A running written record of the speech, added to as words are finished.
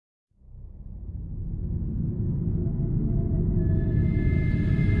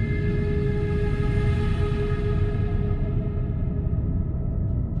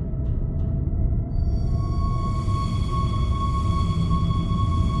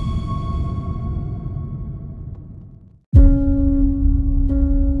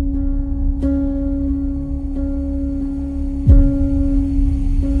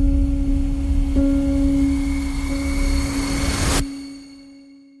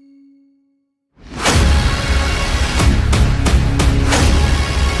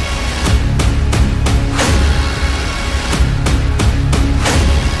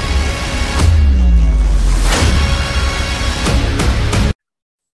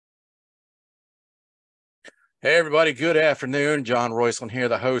Hey, everybody. Good afternoon. John Royceland here,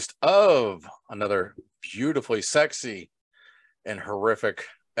 the host of another beautifully sexy and horrific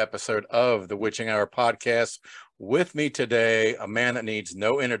episode of the Witching Hour podcast. With me today, a man that needs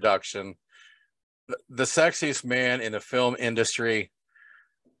no introduction, the sexiest man in the film industry.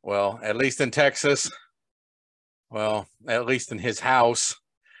 Well, at least in Texas. Well, at least in his house.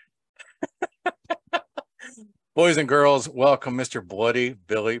 Boys and girls, welcome Mr. Bloody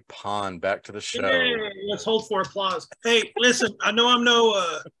Billy Pond back to the show. Hey, let's hold for applause. Hey, listen, I know I'm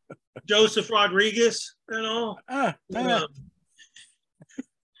no Joseph Rodriguez, Who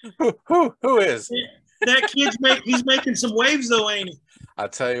is? That kid's he's making some waves though, ain't he? I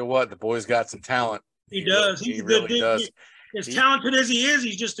tell you what, the boy's got some talent. He does. He's he a really good does. As talented as he is,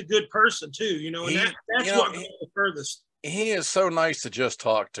 he's just a good person too, and that's what goes the furthest. He is so nice to just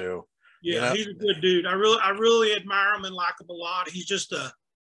talk to. Yeah, he's a good dude. I really admire him and like him a lot. He's just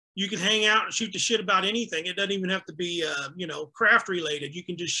you can hang out and shoot the shit about anything. It doesn't even have to be craft related. You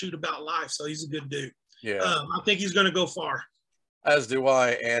can just shoot about life. So he's a good dude. Yeah. I think he's going to go far. As do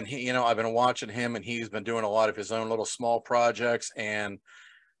I. And he, I've been watching him, and he's been doing a lot of his own little small projects. And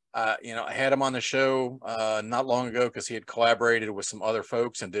I had him on the show not long ago because he had collaborated with some other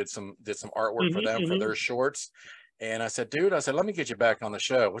folks and did some artwork for them for their shorts. And I said, dude, let me get you back on the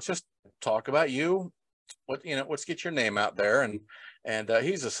show. Let's just talk about you. Let's get your name out there. And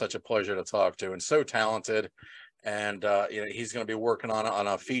he's just such a pleasure to talk to and so talented. And, he's going to be working on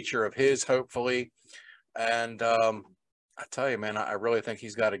a feature of his, hopefully. And I tell you, man, I really think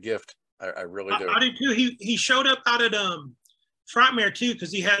he's got a gift. I really do. I do too. He showed up out at Frightmare too,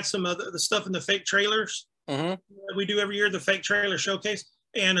 because he had some of the stuff in the fake trailers. We do every year, the fake trailer showcase.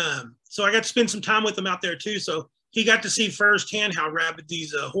 And so I got to spend some time with him out there too. So he got to see firsthand how rabid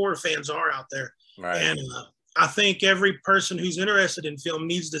these horror fans are out there. Right. And I think every person who's interested in film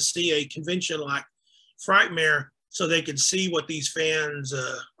needs to see a convention like Frightmare so they can see what these fans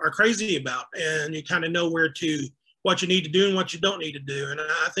are crazy about. And you kind of know what you need to do and what you don't need to do. And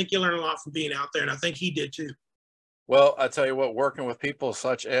I think you learn a lot from being out there. And I think he did too. Well, I tell you what, working with people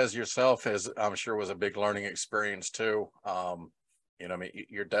such as yourself I'm sure was a big learning experience too.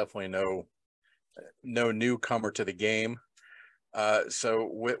 You're definitely no newcomer to the game. So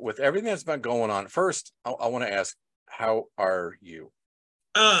with everything that's been going on, first, I want to ask, how are you?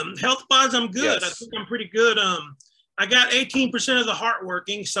 Health-wise, I'm good. Yes. I think I'm pretty good. I got 18% of the heart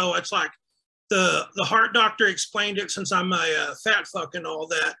working, so it's like the heart doctor explained it, since I'm a fat fuck and all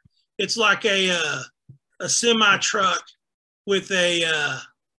that. It's like a semi truck with a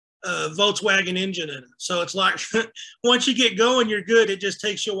Volkswagen engine in it. So it's like once you get going, you're good. It just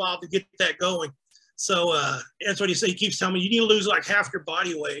takes you a while to get that going. So that's what he said. He keeps telling me, you need to lose like half your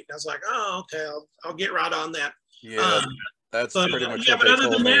body weight. And I was like, oh, okay, I'll get right on that. Yeah, that's pretty much yeah. what But they other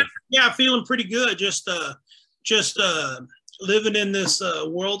told than me. that, yeah, feeling pretty good. Just living in this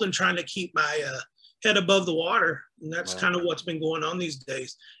world and trying to keep my head above the water. And that's kind of what's been going on these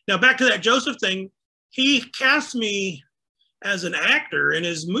days. Now, back to that Joseph thing. He cast me as an actor in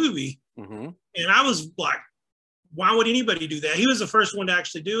his movie. And I was like, why would anybody do that? He was the first one to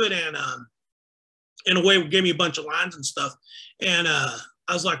actually do it. And in a way, gave me a bunch of lines and stuff. And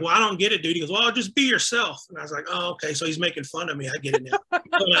I was like, well, I don't get it, dude. He goes, well, just be yourself. And I was like, oh, okay. So he's making fun of me. I get it now.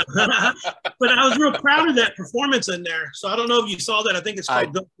 But I was real proud of that performance in there. So I don't know if you saw that. I think it's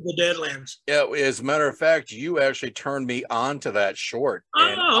called Go to the Deadlands. Yeah, as a matter of fact, you actually turned me on to that short.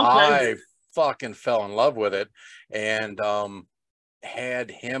 And okay. I fucking fell in love with it. And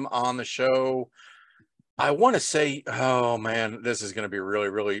had him on the show. I want to say, oh, man, this is going to be really,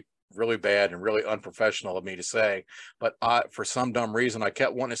 really, really bad and really unprofessional of me to say, but for some dumb reason I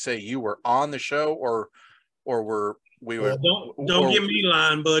kept wanting to say you were on the show or we were don't get me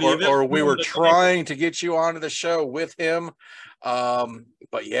lying, buddy, or we were trying to get you onto the show with him.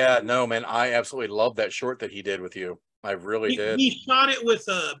 But yeah, no, man, I absolutely love that short that he did with you. I really did. He shot it with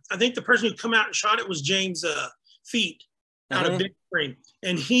I think the person who come out and shot it was James Feet out of Big Spring.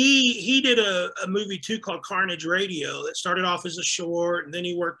 And he did a movie too called Carnage Radio that started off as a short, and then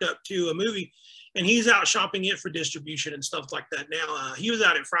he worked up to a movie, and he's out shopping it for distribution and stuff like that now. He was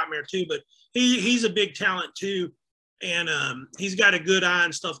out at Frightmare too, but he's a big talent too, and he's got a good eye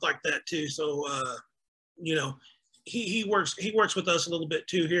and stuff like that too. So he works with us a little bit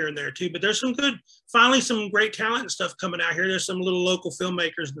too here and there too. But there's finally some great talent and stuff coming out here. There's some little local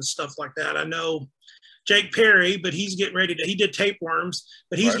filmmakers and stuff like that. I know Jake Perry, but he's getting ready he did Tapeworms,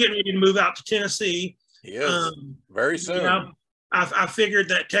 but he's getting ready to move out to Tennessee. He is. Very soon. I figured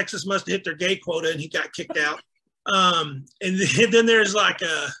that Texas must have hit their gay quota and he got kicked out. And then there's like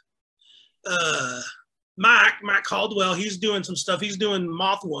Mike Caldwell. He's doing some stuff. He's doing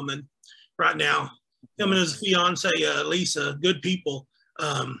Mothwoman right now. him and his fiance Lisa, good people.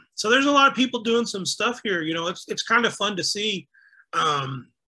 So there's a lot of people doing some stuff here. You know, it's kind of fun to see. Yeah,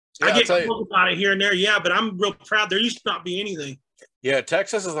 I get calls about it here and there, yeah, but I'm real proud. There used to not be anything. Yeah,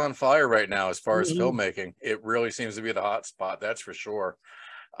 Texas is on fire right now as far as filmmaking. It really seems to be the hot spot, that's for sure.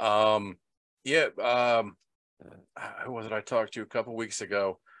 Yeah, who was it I talked to a couple weeks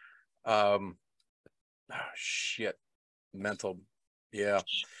ago? Oh, shit, mental. Yeah.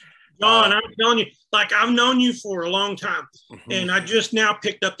 John, I'm telling you, like I've known you for a long time, and I just now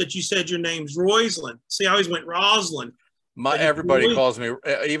picked up that you said your name's Roislyn. See, I always went Roslyn. Everybody calls me,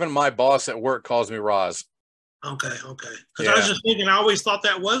 even my boss at work calls me Roz. Okay. Because I was just thinking, I always thought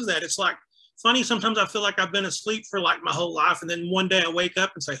that was that. It's like funny. Sometimes I feel like I've been asleep for like my whole life, and then one day I wake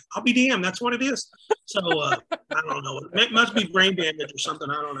up and say, "I'll be damned, that's what it is." So I don't know. It must be brain damage or something.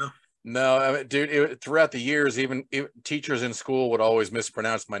 I don't know. No, I mean, dude, throughout the years, even teachers in school would always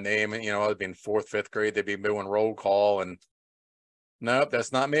mispronounce my name. And, you know, I'd be in 4th, 5th grade. They'd be doing roll call, and nope,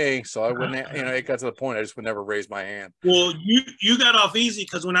 that's not me. So I wouldn't, you know, it got to the point I just would never raise my hand. Well, you got off easy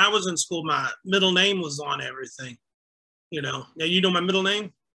because when I was in school, my middle name was on everything. You know, now you know my middle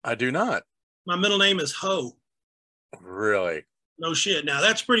name? I do not. My middle name is Ho. Really? No shit. Now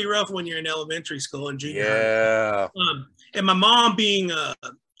that's pretty rough when you're in elementary school and junior high. And my mom being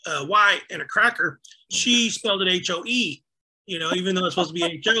white and a cracker, she spelled it H-O-E, you know, even though it's supposed to be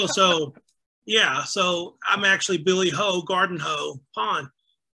H-O. So, yeah. So I'm actually Billy Ho, Garden Ho, Pond.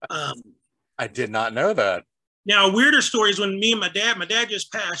 I did not know that. Now, a weirder story is when me and my dad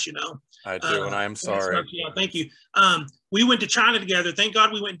just passed, you know. I do, and I am sorry. Yeah, thank you. We went to China together. Thank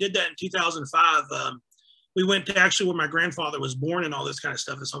God we went and did that in 2005. We went to actually where my grandfather was born and all this kind of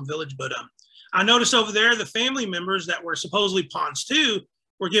stuff, his home village. But I noticed over there, the family members that were supposedly Pawns too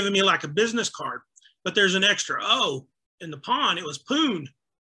were giving me like a business card, but there's an extra O in the pawn. It was Poon.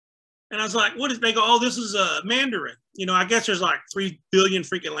 And I was like, what is, they go, oh, this is Mandarin. You know, I guess there's like 3 billion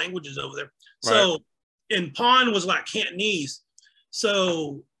freaking languages over there. Right. So, and pawn was like Cantonese.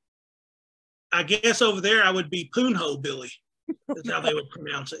 So I guess over there I would be Poonho Billy. That's how they would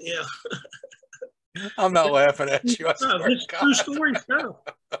pronounce it. Yeah. I'm not laughing at you. It's true story stuff.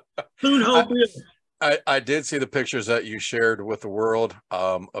 Poonho Billy. I did see the pictures that you shared with the world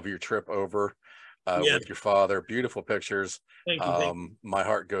of your trip over with your father. Beautiful pictures. Thank you. My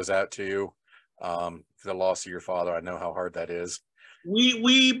heart goes out to you for the loss of your father. I know how hard that is.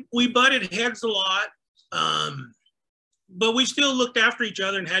 We butted heads a lot, but we still looked after each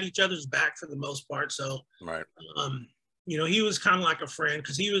other and had each other's back for the most part. So, right. You know, he was kind of like a friend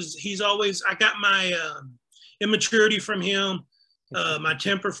because he's always, I got my immaturity from him, my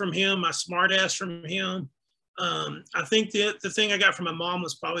temper from him, my smart ass from him. I think the thing I got from my mom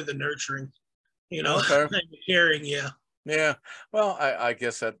was probably the nurturing, you know, okay. The caring. Yeah. Yeah. Well, I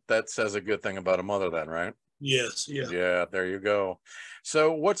guess that says a good thing about a mother then, right? Yes. Yeah. Yeah. There you go.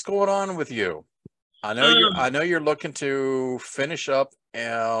 So what's going on with you? I know you're looking to finish up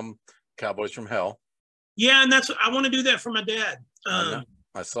Cowboys from Hell. Yeah, and I want to do that for my dad.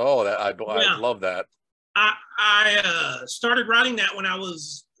 I saw that. I love that. I started writing that when I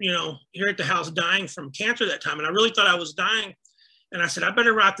was, you know, here at the house dying from cancer that time, and I really thought I was dying. And I said, I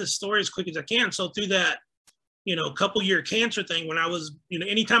better write this story as quick as I can. So through that, you know, couple-year cancer thing, when I was, you know,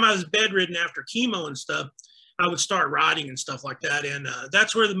 anytime I was bedridden after chemo and stuff, I would start writing and stuff like that. And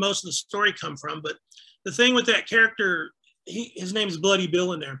that's where most of the story come from. But the thing with that character, his name is Bloody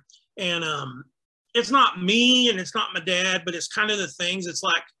Bill in there. And it's not me and it's not my dad, but it's kind of the things. It's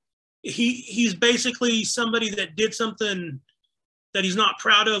like he's basically somebody that did something that he's not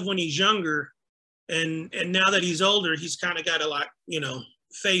proud of when he's younger. And now that he's older, he's kind of got to, like, you know,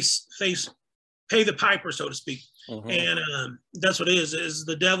 pay the piper, so to speak. Mm-hmm. And that's what it is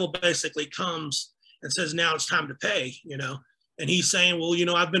the devil basically comes and says, now it's time to pay, you know. And he's saying, well, you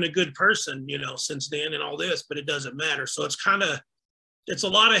know, I've been a good person, you know, since then and all this, but it doesn't matter. So it's a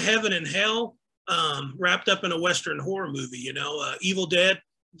lot of heaven and hell wrapped up in a Western horror movie, you know, Evil Dead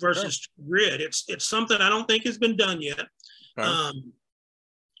versus Grid. It's something I don't think has been done yet.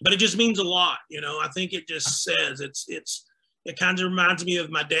 But it just means a lot, you know. I think it just says it kind of reminds me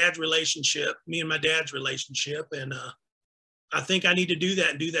of my dad's relationship, me and my dad's relationship. And I think I need to do that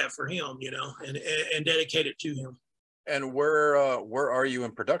and do that for him, you know, and dedicate it to him. And where are you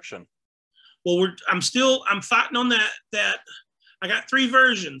in production? Well, I'm fighting on that. I got 3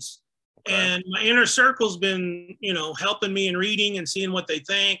 versions. Okay. And my inner circle's been, you know, helping me in reading and seeing what they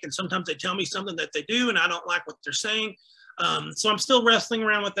think. And sometimes they tell me something that they do and I don't like what they're saying. So I'm still wrestling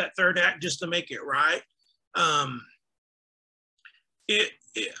around with that 3rd act just to make it right. I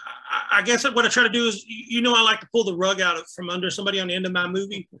guess what I try to do is, you know, I like to pull the rug out from under somebody on the end of my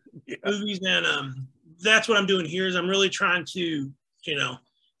movie. Yeah. movies, and that's what I'm doing here. Is I'm really trying to,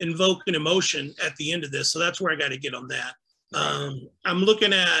 invoke an emotion at the end of this. So that's where I got to get on that. I'm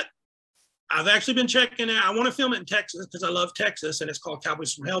looking at. I've actually been checking it. I want to film it in Texas because I love Texas, and it's called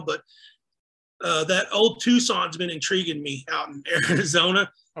Cowboys from Hell. But that old Tucson's been intriguing me out in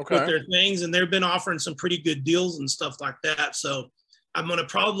Arizona with their things, and they've been offering some pretty good deals and stuff like that. So I'm going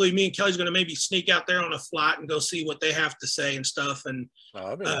to me and Kelly's going to maybe sneak out there on a flight and go see what they have to say and stuff. And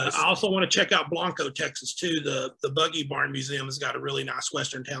nice. I also want to check out Blanco, Texas too. The Buggy Barn Museum has got a really nice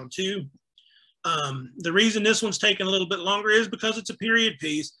Western town too. The reason this one's taking a little bit longer is because it's a period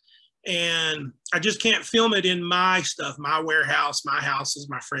piece. And I just can't film it in my stuff, my warehouse, my houses,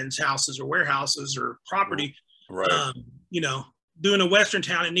 my friends' houses or warehouses or property. Right. Doing a Western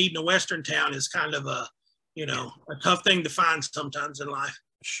town and needing a Western town is kind of a tough thing to find sometimes in life.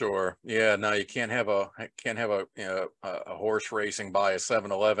 Sure. Yeah. No, you can't have a horse racing by a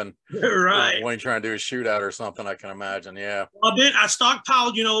 7-Eleven. Right. When you're trying to do a shootout or something, I can imagine. Yeah. Well, I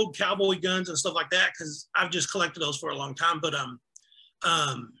stockpiled, old cowboy guns and stuff like that because I've just collected those for a long time. But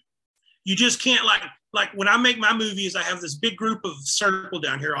you just can't like when I make my movies, I have this big group of circle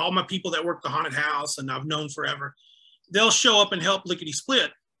down here, all my people that work the haunted house and I've known forever. They'll show up and help lickety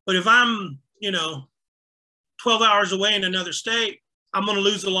split. But if I'm, 12 hours away in another state, I'm going to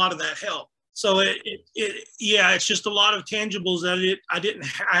lose a lot of that help. So it's just a lot of tangibles that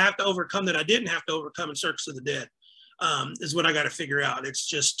I have to overcome that I didn't have to overcome in Circus of the Dead, is what I got to figure out. It's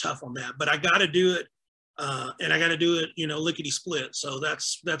just tough on that, but I got to do it. And I got to do it, lickety split. So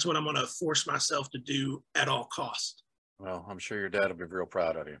that's what I'm going to force myself to do at all costs. Well, I'm sure your dad will be real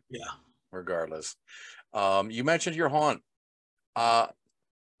proud of you. Yeah. Regardless. You mentioned your haunt.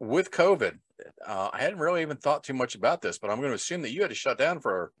 With COVID, I hadn't really even thought too much about this, but I'm going to assume that you had to shut down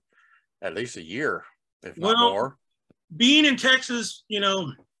for at least a year, if not more. Being in Texas,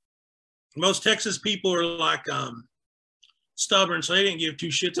 most Texas people are like, stubborn, so they didn't give two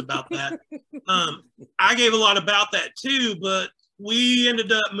shits about that. I gave a lot about that too, but we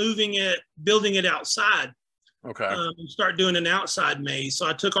ended up building it outside. Okay. And start doing an outside maze. So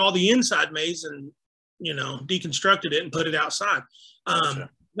I took all the inside maze and deconstructed it and put it outside. Gotcha.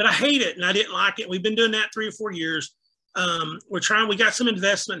 But I hate it and I didn't like it. We've been doing that 3 or 4 years. We got some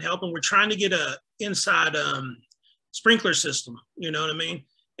investment help and we're trying to get a inside sprinkler system. You know what I mean?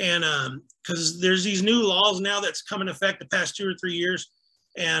 And because there's these new laws now that's come in effect the past 2 or 3 years,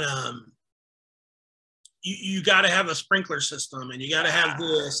 and you got to have a sprinkler system, and you got to have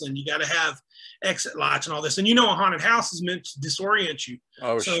this, and you got to have exit lights and all this. And a haunted house is meant to disorient you.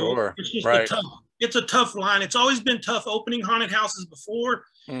 Oh, so sure, right. It's a tough line. It's always been tough opening haunted houses before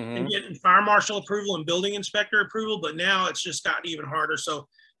and getting fire marshal approval and building inspector approval, but now it's just gotten even harder. So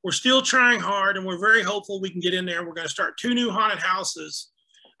we're still trying hard, and we're very hopeful we can get in there. We're going to start 2 new haunted houses.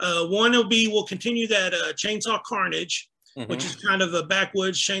 One we'll continue that Chainsaw Carnage, which is kind of a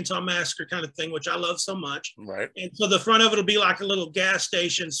backwoods chainsaw massacre kind of thing, which I love so much. Right. And so the front of it will be like a little gas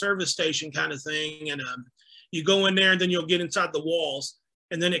station, service station kind of thing. And you go in there and then you'll get inside the walls.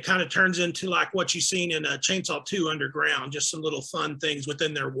 And then it kind of turns into like what you've seen in Chainsaw 2 Underground, just some little fun things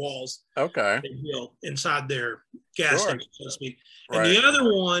within their walls. Okay. Inside their gas station, so to speak. Right. And the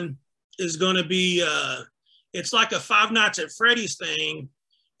other one is going to be, it's like a Five Nights at Freddy's thing.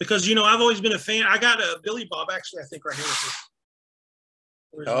 Because, I've always been a fan. I got a Billy Bob, actually, I think right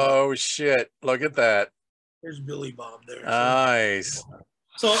here. Oh, shit. Look at that. There's Billy Bob there. Nice.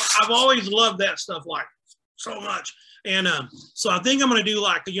 So I've always loved that stuff like so much. And so I think I'm going to do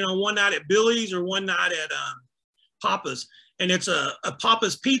like, one night at Billy's or one night at Papa's. And it's a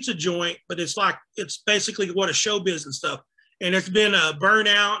Papa's pizza joint, but it's basically what a showbiz and stuff. And it's been burnt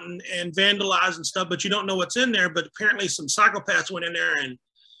out and vandalized and stuff, but you don't know what's in there. But apparently some psychopaths went in there and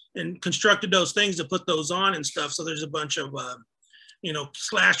constructed those things to put those on and stuff. So there's a bunch of,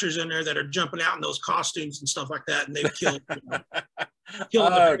 slashers in there that are jumping out in those costumes and stuff like that. And they've killed.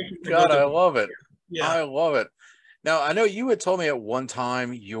 Oh, God, I love it. Yeah. I love it. Now, I know you had told me at one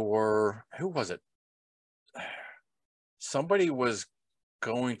time who was it? Somebody was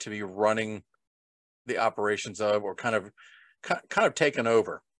going to be running the operations of, or kind of taken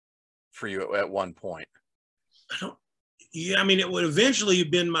over for you at one point. It would eventually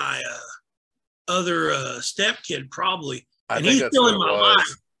have been my other stepkid, probably. And he's still in my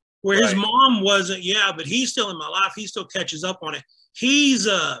life. Where his mom wasn't, but he's still in my life. He still catches up on it. He's,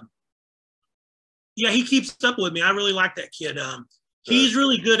 he keeps up with me. I really like that kid. He's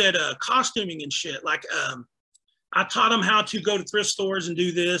really good at costuming and shit. Like, I taught him how to go to thrift stores and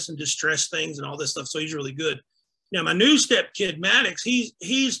do this and distress things and all this stuff. So he's really good. Now, my new stepkid, Maddox,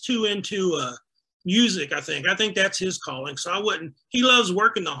 he's too into music. I think that's his calling. So I wouldn't. He loves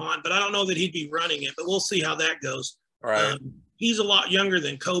working the haunt, but I don't know that he'd be running it. But we'll see how that goes. Right. He's a lot younger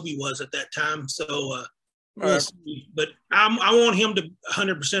than Kobe was at that time, so we'll Right. see. But I want him to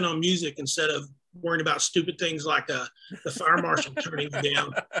 100% on music instead of worrying about stupid things like the fire marshal turning you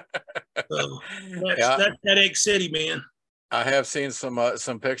down. So that's Headache City, man. I have seen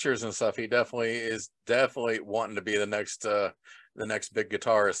some pictures and stuff. He definitely is wanting to be the next big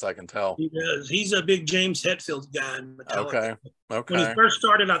guitarist. I can tell. He does. He's a big James Hetfield guy in Metallica. Okay. When he first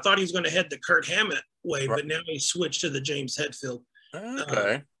started, I thought he was going to head the Kurt Hammett way, but now he switched to the James Hetfield.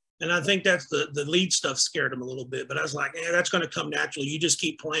 Okay. And I think that's the lead stuff scared him a little bit. But I was like, that's going to come naturally. You just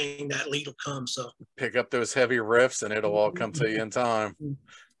keep playing, that lead will come. So pick up those heavy riffs, and it'll all come to you in time.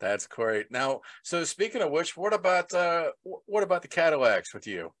 That's great. Now, so speaking of which, what about the Cadillacs with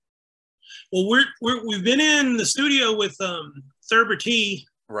you? Well, we've been in the studio with Thurber T.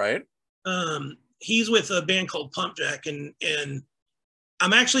 Right. He's with a band called Pump Jack, and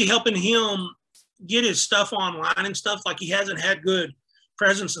I'm actually helping him get his stuff online and stuff. Like, he hasn't had good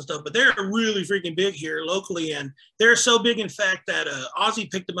presence and stuff, but they're really freaking big here locally, and they're so big, in fact, that Ozzy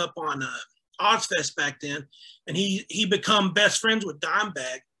picked them up on Ozfest back then, and he become best friends with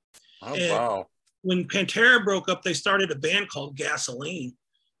Dimebag. Oh, and wow. When Pantera broke up, they started a band called Gasoline,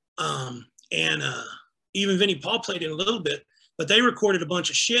 and even Vinnie Paul played in a little bit, but they recorded a bunch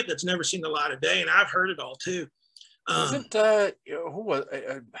of shit that's never seen the light of day, and I've heard it all too. Wasn't who was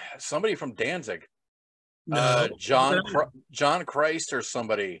somebody from Danzig? No, John Christ or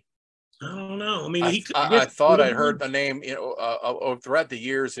somebody. I don't know. I mean, I thought I'd heard the name, throughout the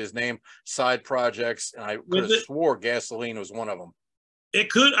years, his name, side projects, and I could have swore Gasoline was one of them. It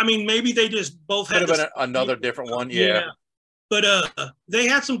could. I mean, maybe they just both had. Could have been another different one. Yeah. But they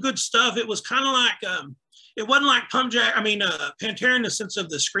had some good stuff. It was kind of like, it wasn't like Pump Jack. I mean, Pantera in the sense of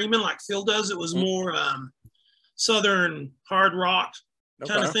the screaming like Phil does. It was more Southern hard rock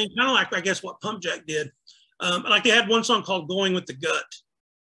kind of thing. Kind of like, I guess, what Pump Jack did. Like, they had one song called Going with the Gut.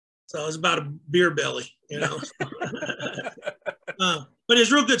 So it was about a beer belly, you know. But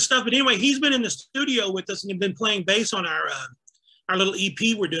it's real good stuff. But anyway, he's been in the studio with us and been playing bass on our little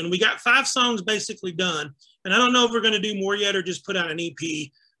EP we're doing. We got 5 songs basically done. And I don't know if we're going to do more yet or just put out an EP.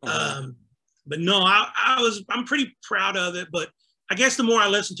 But no, I'm pretty proud of it. But I guess the more I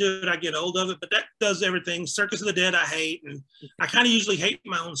listen to it, I get old of it. But that does everything. Circus of the Dead, I hate. And I kind of usually hate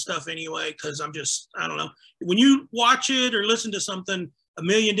my own stuff anyway, because I don't know. When you watch it or listen to something a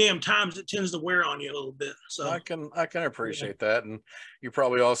million damn times, it tends to wear on you a little bit. So I can appreciate that. And you're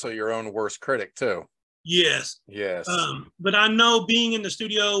probably also your own worst critic too. Yes. But I know, being in the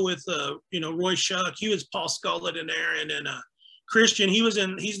studio with Roy Shuck, he was Paul Scullett in there, and then Christian, he's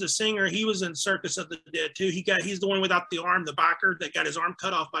the singer. He was in Circus of the Dead too. He's the one without the arm, the biker that got his arm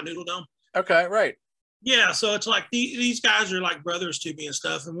cut off by Noodle Dome. Okay, right. Yeah, so it's like these guys are like brothers to me and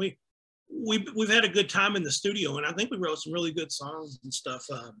stuff, and we've had a good time in the studio, and I think we wrote some really good songs and stuff.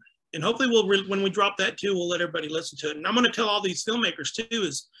 And hopefully when we drop that too, we'll let everybody listen to it. And I'm going to tell all these filmmakers too,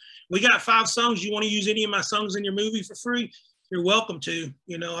 is we got 5 songs. You want to use any of my songs in your movie for free, you're welcome to.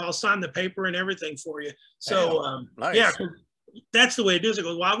 I'll sign the paper and everything for you. So nice. Yeah, that's the way it is. It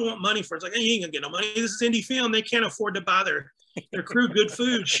goes, well, I want money for it. It's like, hey, you ain't gonna get no money. This is indie film. They can't afford to buy their crew good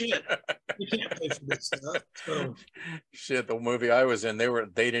food. Shit, you can't pay for this stuff. So, shit, the movie I was in, they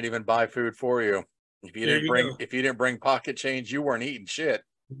didn't even buy food for you. If you didn't bring pocket change, you weren't eating shit.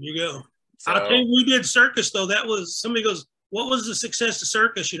 There you go. So, I'll tell you, we did Circus though. That was, somebody goes, what was the success of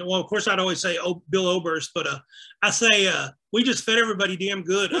Circus? Well, of course I'd always say, Bill Oberst, but I say we just fed everybody damn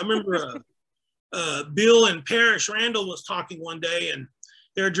good. I remember Bill and Parrish Randall was talking one day, and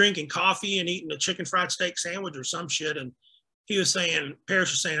they were drinking coffee and eating a chicken fried steak sandwich or some shit. And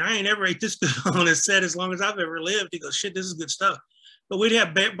Parrish was saying, I ain't ever ate this good on his set as long as I've ever lived. He goes, shit, this is good stuff. But we'd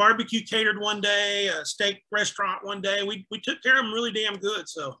have barbecue catered one day, a steak restaurant one day. We took care of them really damn good.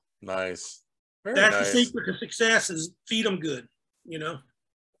 So nice. That's the secret to success, is feed them good,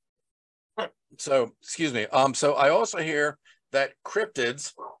 So, excuse me. So I also hear that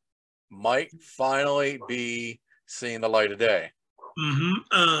Cryptids might finally be seeing the light of day.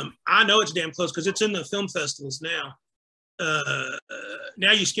 I know it's damn close because it's in the film festivals now.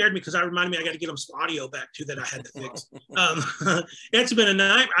 Now you scared me, because I reminded me I got to get them some audio back too that I had to fix. It's been a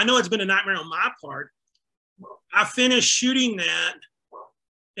nightmare. I know it's been a nightmare on my part. I finished shooting that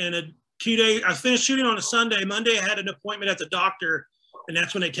in 2 days. I finished shooting on a Sunday. Monday I had an appointment at the doctor, and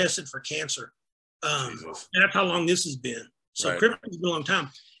that's when they tested for cancer. And that's how long this has been. So Cryptids has been a long time.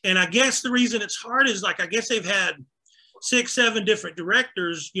 And I guess the reason it's hard is, like, I guess they've had 6, 7 different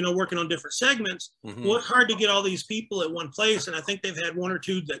directors, you know, working on different segments. Mhm. Well, it's hard to get all these people at one place. And I think they've had 1 or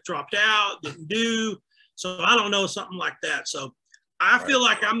 2 that dropped out, didn't do. So I don't know, something like that. So I Right. feel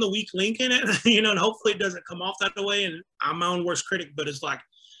like I'm the weak link in it, you know, and hopefully it doesn't come off that way. And I'm my own worst critic, but it's like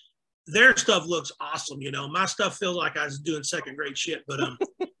their stuff looks awesome. You know, my stuff feels like I was doing second grade shit, but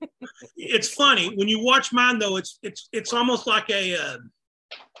it's funny when you watch mine though. It's almost like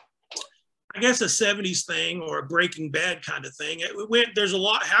I guess a 70s thing or a Breaking Bad kind of thing. There's a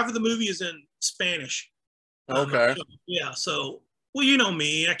lot, half of the movie is in Spanish. Okay. Yeah. So, well, you know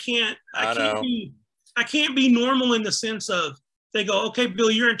me, I can't know. I can't be normal in the sense of they go, okay, Bill,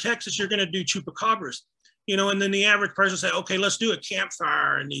 you're in Texas, you're going to do chupacabras, you know, and then the average person say, okay, let's do a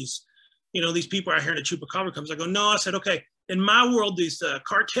campfire. And these, you know, these people are here in a chupacabra comes. I go, no, I said, okay, in my world, these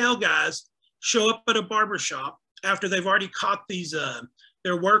cartel guys show up at a barber shop after they've already caught these,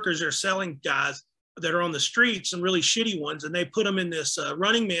 their workers, they're selling guys that are on the streets, some really shitty ones, and they put them in this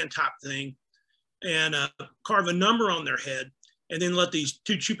Running Man type thing and carve a number on their head, and then let these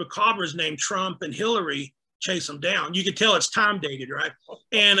 2 chupacabras named Trump and Hillary chase them down. You could tell it's time dated, right?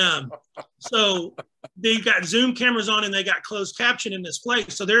 And so they got Zoom cameras on and they got closed caption in this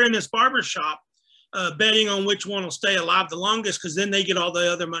place. So they're in this barber shop betting on which one will stay alive the longest, because then they get all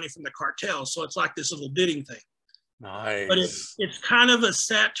the other money from the cartel. So it's like this little bidding thing. Nice. But it's kind of a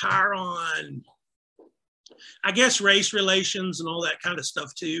satire on, I guess, race relations and all that kind of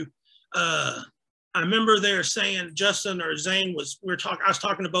stuff too. I remember they're saying Justin or Zane I was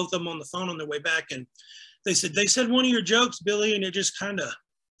talking to both of them on the phone on their way back, and they said one of your jokes, Billy, and it kind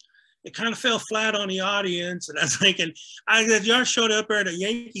of fell flat on the audience. And I was thinking, y'all showed up there at a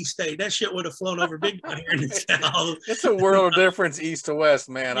Yankee State, that shit would have flown over big down here in the South. It's a world of difference east to west,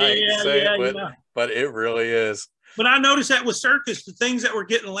 man. I hate to say it, but it really is. But I noticed that with circus, the things that were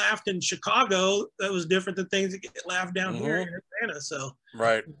getting laughed in Chicago, that was different than things that get laughed down here in Atlanta. So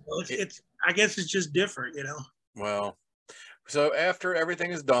right, it's I guess it's just different, you know. Well, so after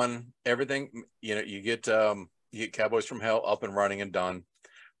everything is done, you know, you get Cowboys from Hell up and running and done.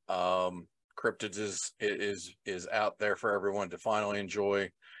 Cryptids is out there for everyone to finally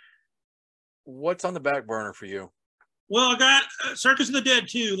enjoy. What's on the back burner for you? Well, I got Circus of the Dead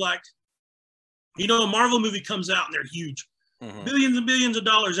too. Like, you know, a Marvel movie comes out and they're huge, billions and billions of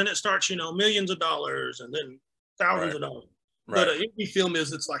dollars, and it starts, you know, millions of dollars and then thousands of dollars. Right. But indie film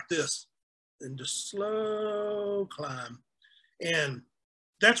it's like this, and just slow climb, and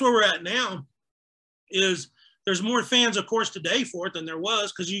that's where we're at now. Is there's more fans, of course, today for it than there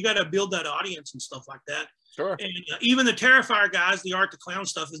was, because you got to build that audience and stuff like that. Sure. And even the Terrifier guys, the Art the Clown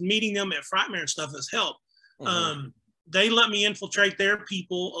stuff, is meeting them at Frightmare and stuff has helped. They let me infiltrate their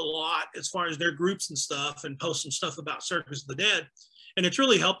people a lot as far as their groups and stuff, and post some stuff about Circus of the Dead. And it's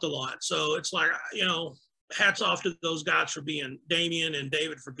really helped a lot. So it's like, you know, hats off to those guys for being, Damien and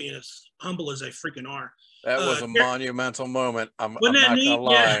David, for being as humble as they freaking are. That was a monumental moment. I'm not gonna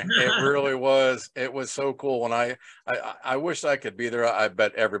lie. Yeah. It really was. It was so cool. When I wish I could be there. I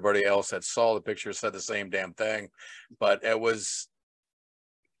bet everybody else that saw the picture said the same damn thing. But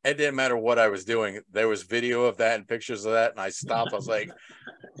it didn't matter what I was doing. There was video of that and pictures of that, and I stopped. I was like,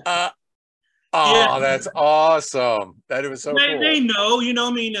 oh, that's awesome. That it was so cool. They know, you know,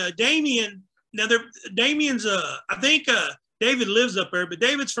 I mean, Damien, Damien's, I think David lives up there, but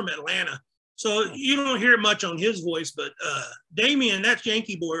David's from Atlanta. So you don't hear much on his voice, but Damien, that's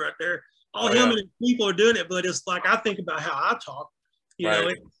Yankee boy right there. All him and his people are doing it, but it's like, I think about how I talk, you know,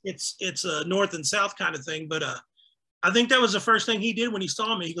 it's a north and south kind of thing. But I think that was the first thing he did when he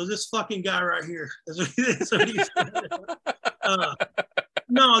saw me. He goes, this fucking guy right here. That's what he said.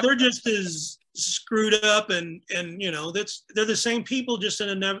 No, they're just as screwed up, and you know, they're the same people, just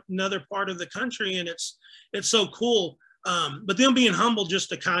in another part of the country, and it's so cool. But them being humble just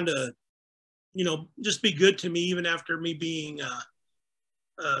to kind of, you know, just be good to me, even after me being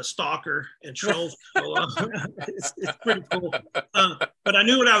a stalker and troll. So, it's pretty cool. But I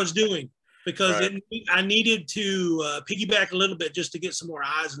knew what I was doing, because I needed to piggyback a little bit just to get some more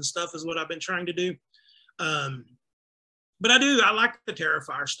eyes and stuff, is what I've been trying to do. But I like the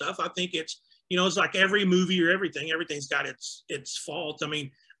Terrifier stuff. I think it's, you know, it's like every movie or everything's got its fault. I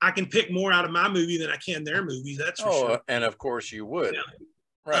mean, I can pick more out of my movie than I can their movies. That's for sure. And of course you would. Yeah.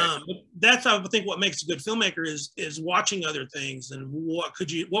 Right. But that's, I think, what makes a good filmmaker is watching other things, and what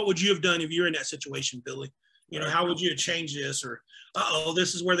would you have done if you're in that situation, Billy? You know, how would you have changed this? Or,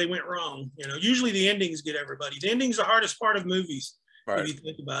 this is where they went wrong. You know, usually the endings get everybody. The ending's the hardest part of movies, if you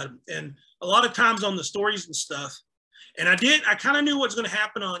think about it. And a lot of times on the stories and stuff, and I kind of knew what's going to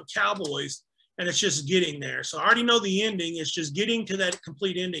happen on Cowboys, and it's just getting there. So I already know the ending. It's just getting to that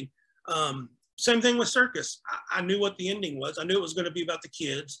complete ending. same thing with Circus. I knew what the ending was. I knew it was going to be about the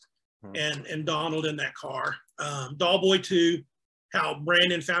kids and Donald in that car. Doll Boy 2, how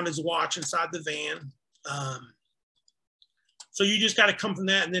Brandon found his watch inside the van. So you just got to come from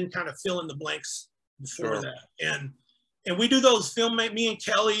that and then kind of fill in the blanks before that. And we do those me and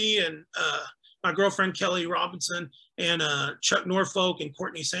Kelly and my girlfriend Kelly Robinson and Chuck Norfolk and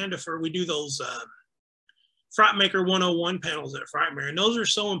Courtney Sandifer. We do those Fright Maker 101 panels at Frightmare, and those are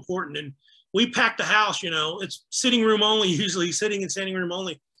so important. And we pack the house, you know, it's sitting room only, usually sitting and standing room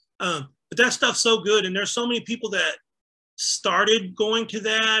only. But that stuff's so good. And there's so many people that started going to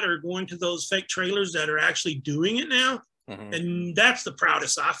that or going to those fake trailers that are actually doing it now. And that's the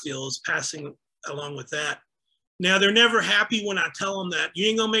proudest I feel, is passing along with that. Now, they're never happy when I tell them that you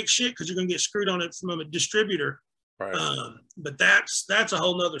ain't gonna make shit because you're gonna get screwed on it from a distributor. Right. But that's a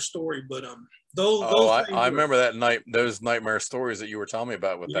whole nother story. But I remember that night, those nightmare stories that you were telling me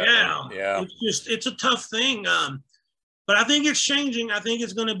about with that. Yeah. It's a tough thing. But I think it's changing. I think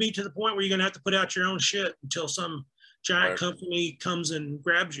it's going to be to the point where you're going to have to put out your own shit until some giant company comes and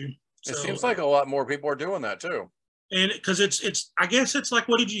grabs you. It seems like a lot more people are doing that too. And because it's, I guess it's like,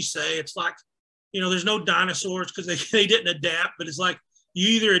 what did you say? It's like, you know, there's no dinosaurs because they didn't adapt, but it's like you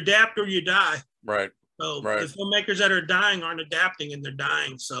either adapt or you die. Right. So the filmmakers that are dying aren't adapting, and they're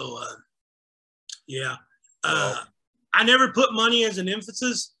dying. So, I never put money as an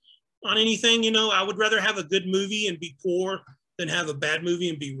emphasis on anything. You know, I would rather have a good movie and be poor than have a bad movie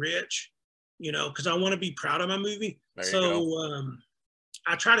and be rich, you know, because I want to be proud of my movie.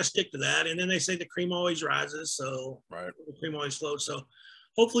 I try to stick to that. And then they say the cream always rises. So the cream always floats. So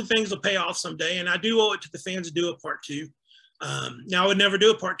hopefully things will pay off someday. And I do owe it to the fans to do a part 2. Now I would never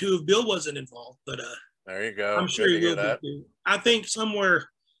do a part 2 if Bill wasn't involved, but there you go. I'm sure he will be too. I think somewhere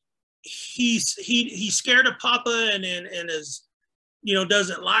he's scared of Papa and is, you know,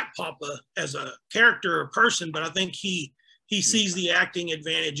 doesn't like Papa as a character or person, but I think he sees the acting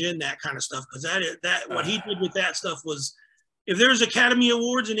advantage in that kind of stuff, because that what he did with that stuff was, if there's Academy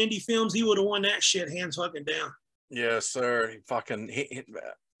Awards in indie films, he would have won that shit hands fucking down. Yes, sir.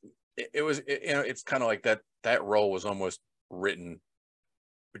 It was, you know, it's kind of like that role was almost written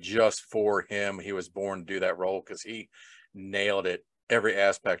just for him. He was born to do that role because he nailed it, every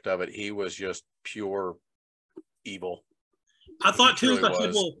aspect of it. He was just pure evil. I thought too, I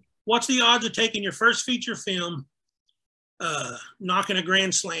said, well, what's the odds of taking your first feature film, knocking a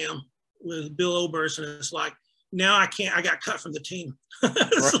grand slam with Bill Oberst, and it's like, now I got cut from the team. Like,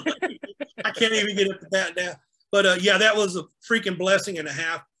 I can't even get up to that now. But that was a freaking blessing and a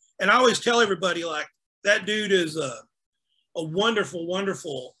half. And I always tell everybody, like, that dude is a wonderful,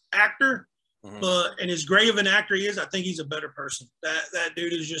 wonderful actor. And as great of an actor he is, I think he's a better person. That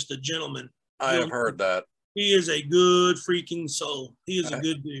dude is just a gentleman. I have heard that. He is a good freaking soul. He is a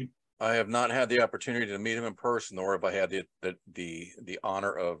good dude. I have not had the opportunity to meet him in person, or if I had the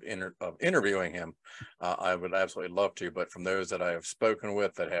honor of interviewing him. I would absolutely love to, but from those that I have spoken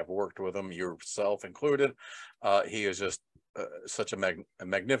with that have worked with him, yourself included, he is just such a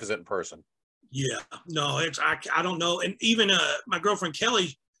magnificent person. Yeah, no, I don't know. And even my girlfriend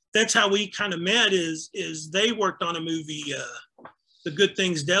Kelly, that's how we kind of met, is they worked on a movie, The Good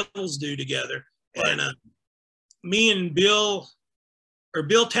Things Devils Do, together. Right. And me and Bill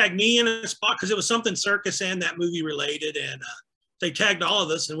tagged me in a spot because it was something circus and that movie related. And they tagged all of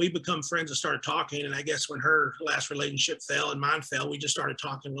us, and we become friends and started talking. And I guess when her last relationship fell and mine fell, we just started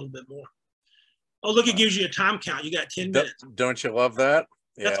talking a little bit more. Oh, look, it gives you a time count. You got 10 minutes. Don't you love that?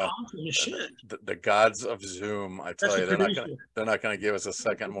 That's awesome as shit. The gods of Zoom, I tell you, they're not going to give us a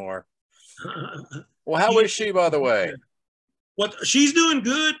second more. Well, how is she, by the way? What, she's doing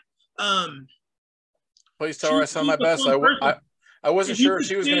good. Please tell her I sent my best. I wasn't sure if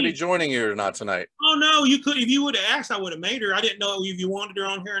she was going to be joining you or not tonight. Oh no, you could. If you would have asked, I would have made her. I didn't know if you wanted her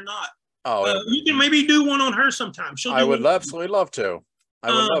on here or not. Oh, you can maybe do one on her sometime. I would absolutely love to.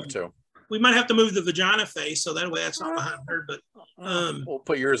 I would love to. We might have to move the vagina face so that way that's not behind her. But we'll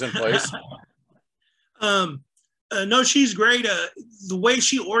put yours in place. No, she's great. The way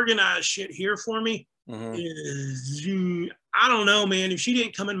she organized shit here for me is, I don't know, man. If she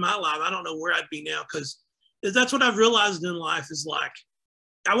didn't come in my life, I don't know where I'd be now, because that's what I've realized in life is, like,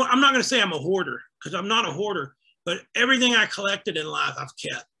 I'm not going to say I'm a hoarder, because I'm not a hoarder, but everything I collected in life I've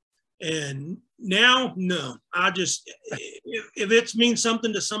kept. And now, no, I just, if it means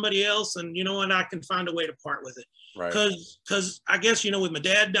something to somebody else, and you know what, I can find a way to part with it. Right. Because I guess, you know, with my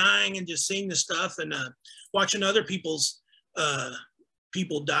dad dying and just seeing the stuff and watching other people's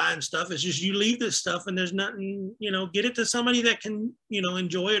people die and stuff, it's just, you leave this stuff and there's nothing, you know, get it to somebody that can, you know,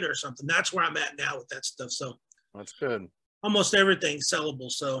 enjoy it or something. That's where I'm at now with that stuff. So that's good. Almost everything's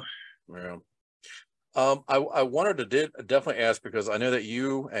sellable. So yeah. I wanted to definitely ask, because I know that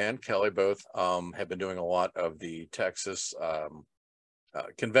you and Kelly both have been doing a lot of the Texas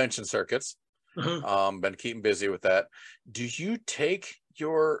convention circuits. Been keeping busy with that. Do you take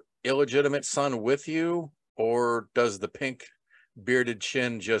your illegitimate son with you, or does the pink bearded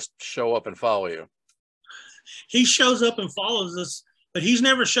chin just show up and follow you? He shows up and follows us, but he's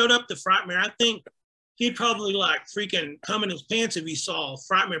never showed up to Frightmare. I think he'd probably like freaking come in his pants if he saw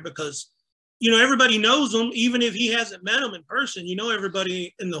Frightmare, because everybody knows him, even if he hasn't met him in person.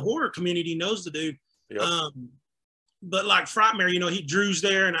 Everybody in the horror community knows the dude. Yep. But like Frightmare, he Drew's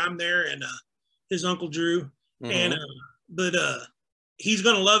there and I'm there, and his uncle Drew, and but he's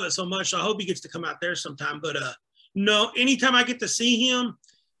gonna love it so much. So I hope he gets to come out there sometime. But no, anytime I get to see him,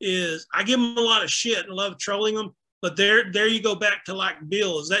 I give him a lot of shit and love trolling him. But there you go back to like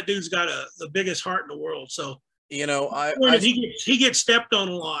Bill, is that dude's got the biggest heart in the world. So he gets stepped on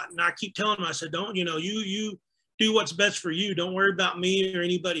a lot, and I keep telling him, I said, don't, you do what's best for you. Don't worry about me or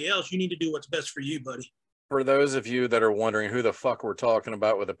anybody else. You need to do what's best for you, buddy. For those of you that are wondering who the fuck we're talking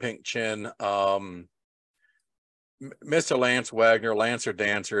about with a pink chin, Mr. Lance Wagner, Lancer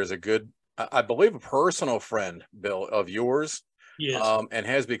Dancer, is a good, I believe, a personal friend, Bill, of yours. Yes. And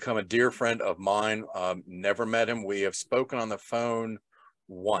has become a dear friend of mine. Never met him. We have spoken on the phone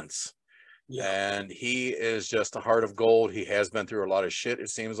once. Yeah. And he is just a heart of gold. He has been through a lot of shit, it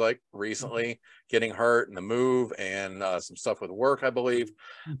seems like, recently, getting hurt in the move and some stuff with work, I believe.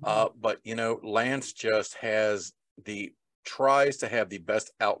 But, Lance just tries to have the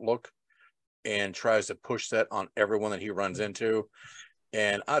best outlook and tries to push that on everyone that he runs into.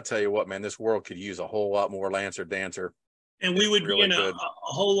 And I'll tell you what, man, this world could use a whole lot more Lancer Dancer. And we would really be in a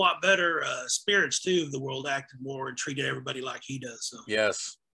whole lot better spirits, too, if the world acted more and treated everybody like he does. So.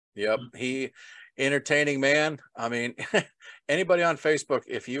 Yes. Yep. He entertaining man. I mean, anybody on Facebook,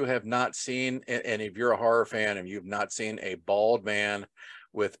 if you have not seen, and if you're a horror fan and you've not seen a bald man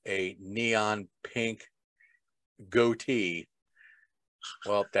with a neon pink goatee,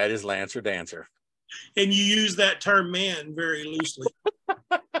 well, that is Lancer Dancer. And you use that term man very loosely.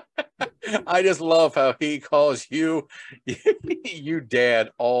 I just love how he calls you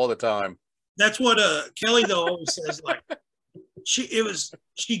dad all the time. That's what Kelly though always says. Like she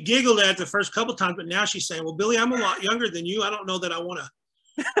giggled at it the first couple times, but now she's saying, "Well, Billy, I'm a lot younger than you. I don't know that I want to."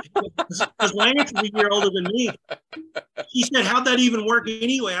 Because Lance is a year older than me. She said, "How'd that even work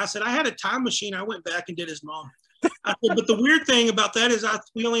anyway?" I said, "I had a time machine. I went back and did his mom." I said, "But the weird thing about that is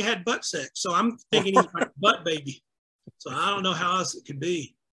we only had butt sex, so I'm thinking he's like a butt baby. So I don't know how else it could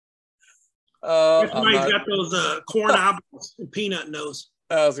be." That's why he's got those corn eyeballs and peanut nose.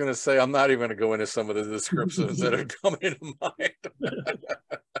 I was going to say, I'm not even going to go into some of the descriptions that are coming to mind.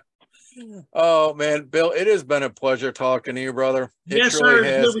 Oh, man, Bill, it has been a pleasure talking to you, brother. Yes, truly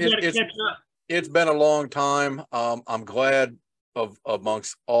sir. has. It's been a long time. I'm glad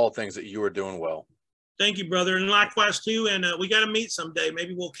amongst all things that you are doing well. Thank you, brother. And likewise, too. And we got to meet someday.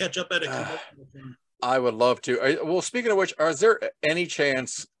 Maybe we'll catch up at a convention. I would love to. Well, speaking of which, is there any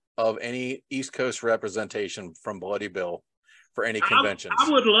chance of any East Coast representation from Bloody Bill for any conventions? I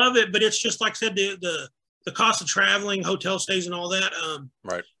would love it, but it's just like I said, the cost of traveling, hotel stays and all that.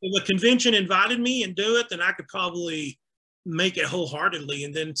 Right. If a convention invited me and do it, then I could probably make it wholeheartedly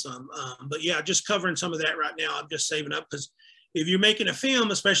and then some. But yeah, just covering some of that right now. I'm just saving up because if you're making a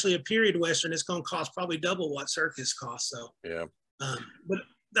film, especially a period Western, it's going to cost probably double what circus costs. So yeah. But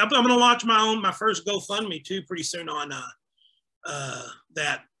I'm going to launch my first GoFundMe too pretty soon on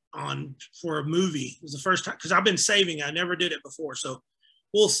that. For a movie. It was the first time because I've been saving. I never did it before, so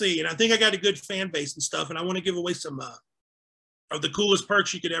we'll see. And I think I got a good fan base and stuff, and I want to give away some of the coolest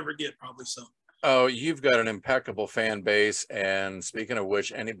perks you could ever get, probably. So oh, you've got an impeccable fan base. And speaking of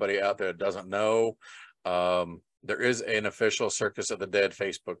which, anybody out there that doesn't know, there is an official Circus of the Dead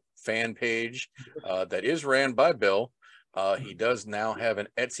Facebook fan page that is ran by Bill. He does now have an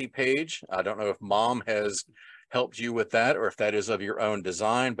Etsy page. I don't know if Mom has helped you with that or if that is of your own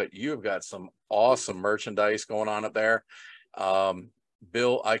design, but you've got some awesome merchandise going on up there.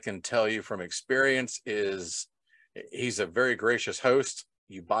 Bill, I can tell you from experience, he's a very gracious host.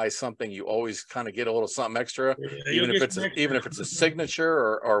 You buy something, you always kind of get a little something extra, even if it's a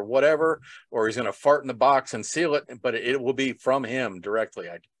signature or whatever, or he's going to fart in the box and seal it, but it will be from him directly.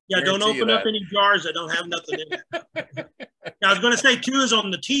 Don't open up any jars that don't have nothing in it. I was going to say too is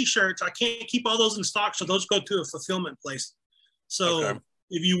on the t-shirts. I can't keep all those in stock, so those go to a fulfillment place. So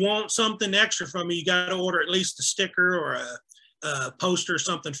if you want something extra from me, you got to order at least a sticker or a poster or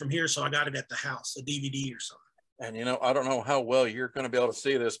something from here. So I got it at the house, a DVD or something. And I don't know how well you're going to be able to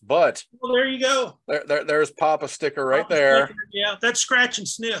see this, but well, there you go. There's Papa sticker right there. Sticker. Yeah, that's scratch and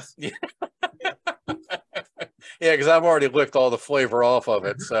sniff. Yeah. Yeah, because I've already licked all the flavor off of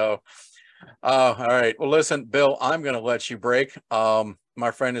it. So, all right. Well, listen, Bill, I'm going to let you break.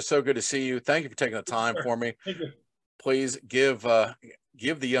 My friend, it's so good to see you. Thank you for taking the time for me. Thank you. Please give the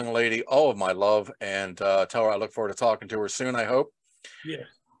young lady all of my love and tell her I look forward to talking to her soon, I hope. Yeah.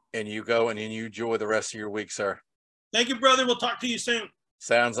 And you go and you enjoy the rest of your week, sir. Thank you, brother. We'll talk to you soon.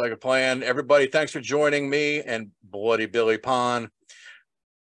 Sounds like a plan. Everybody, thanks for joining me and Bloody Billy Pond.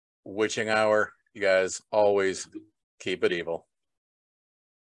 Witching Hour. You guys always keep it evil.